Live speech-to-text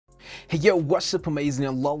Hey yo, what's up amazing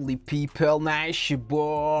and lovely people? Now it's your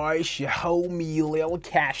boy, it's your homie Lil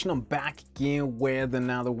Cash, and I'm back again with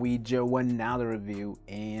another video, another review,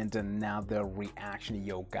 and another reaction.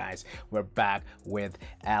 Yo guys, we're back with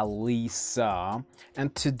Elissa,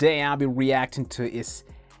 and today I'll be reacting to his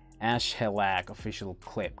Ayshalak official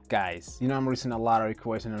clip. Guys, I'm receiving a lot of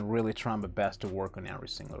requests and I'm really trying my best to work on every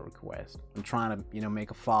single request. I'm trying to,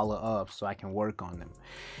 make a follow-up so I can work on them.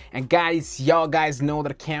 And guys, y'all guys know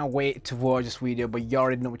that I can't wait to watch this video, but you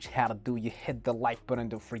already know what you have to do. You hit the like button,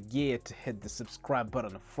 don't forget to hit the subscribe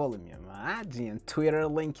button and follow me on my IG and Twitter.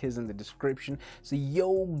 Link is in the description. So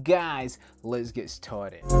yo guys, let's get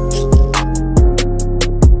started.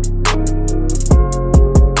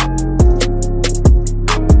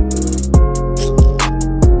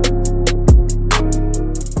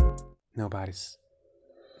 Nobody's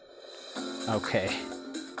okay.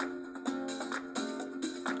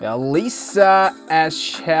 Elissa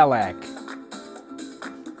Ayshalak.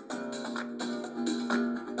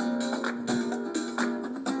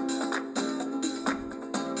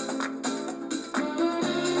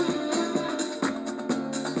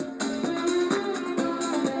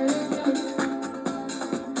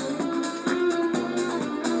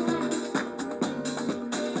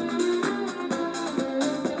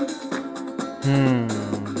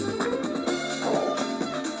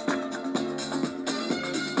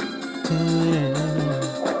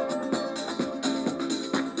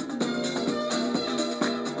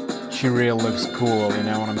 She really looks cool, you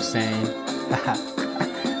know what I'm saying?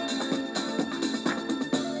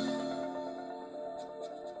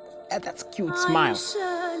 That's a cute smile.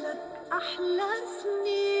 عايشالك أحلى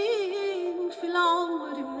سنين في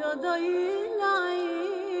العمر يا ضي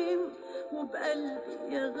العين وبقلبي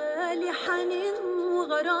يا غالي حنين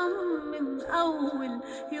وغرام من أول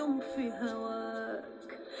يوم في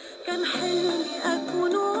هواك كان حلمي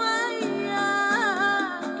أكون وياك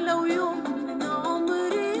لو يوم من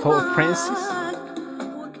عمري معاك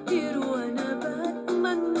وكتير وأنا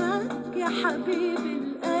بتمناك يا حبيبي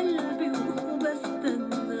القلب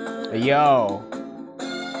وبستناك Yo.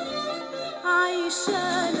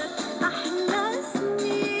 عايشالك أحلى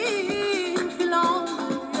سنين في العمر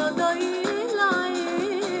يا ضي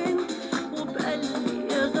العين وبقلبي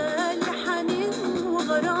يا غالي حنين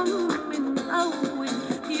وغرام من أول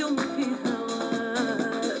يوم في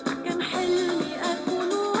هواك كان حلمي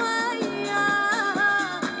أكون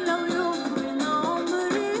وياك لو يوم من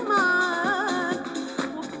عمري معاك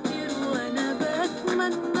وكتير وأنا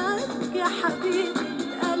بتمناك يا حبيبي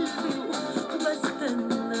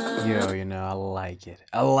Yo, I like it.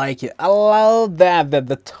 I like it. I love that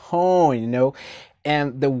the tone,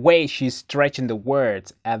 and the way she's stretching the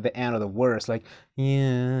words at the end of the words, like,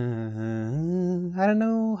 yeah, I don't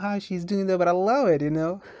know how she's doing that, but I love it,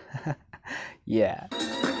 Yeah.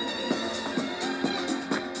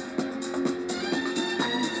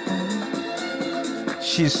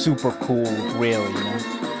 She's super cool, really.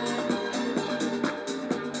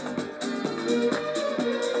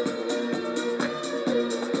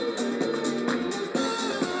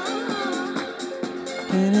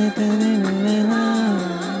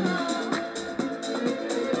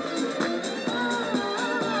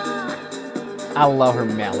 I love her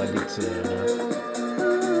melody too.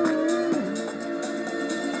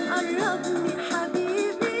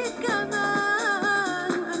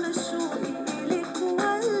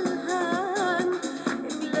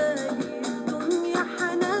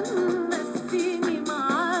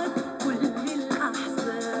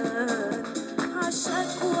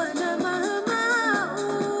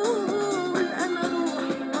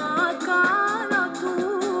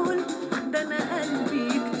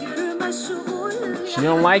 She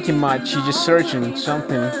don't like it much, she's just searching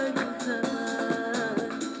something.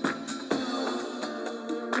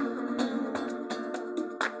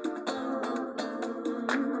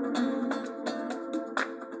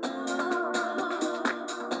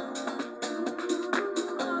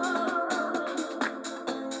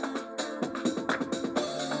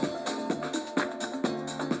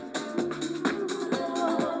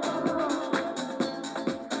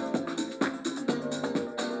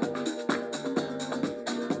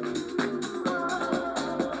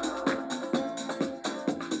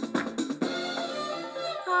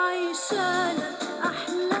 عايشالك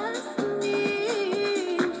أحلى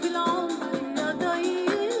سنين في العمر يا ضي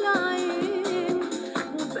العين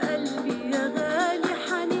وبقلبي يا غالي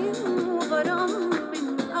حنين وغرام من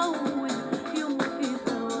أول يوم في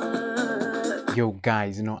هواك. Yo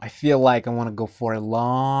guys, I feel like I want to go for a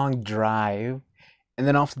long drive, and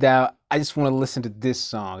then after that I just want to listen to this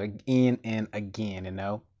song again and again,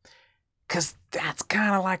 Cause that's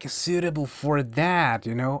kind of like suitable for that,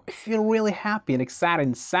 you know. I feel really happy and excited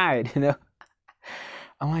inside, you know.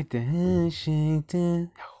 I like the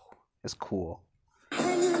it's cool.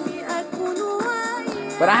 حلمي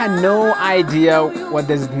أكون But I had no idea what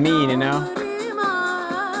does it mean, you know. عمري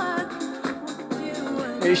معاك وكتير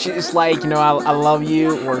وأنا It's like, you know, I love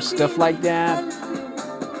you or stuff like that.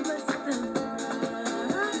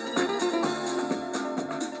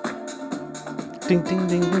 Ding ding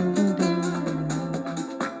ding ding ding ding.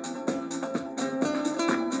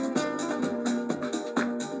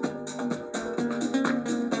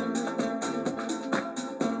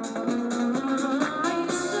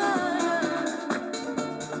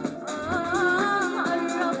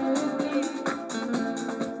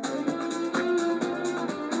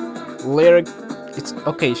 Lyric, it's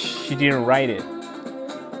okay, she didn't write it.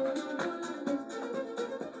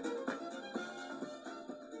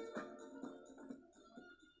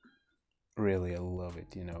 Really, I love it,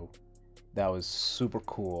 you know. That was super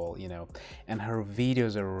cool, you know. And her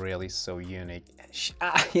videos are really so unique.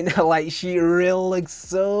 You know, like she really looks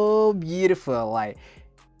so beautiful, like,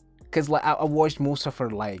 cause like I watched most of her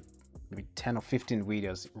like maybe 10 or 15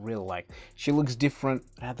 videos. Really, like she looks different,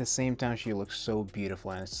 at the same time she looks so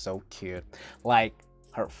beautiful and so cute. Like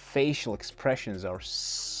her facial expressions are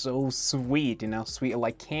so sweet, you know, sweet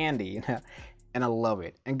like candy, you know. And I love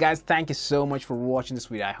it. And guys, thank you so much for watching this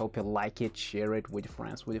video. I hope you like it, share it with your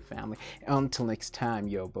friends, with your family. Until next time,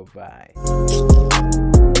 yo, bye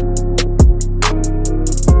bye.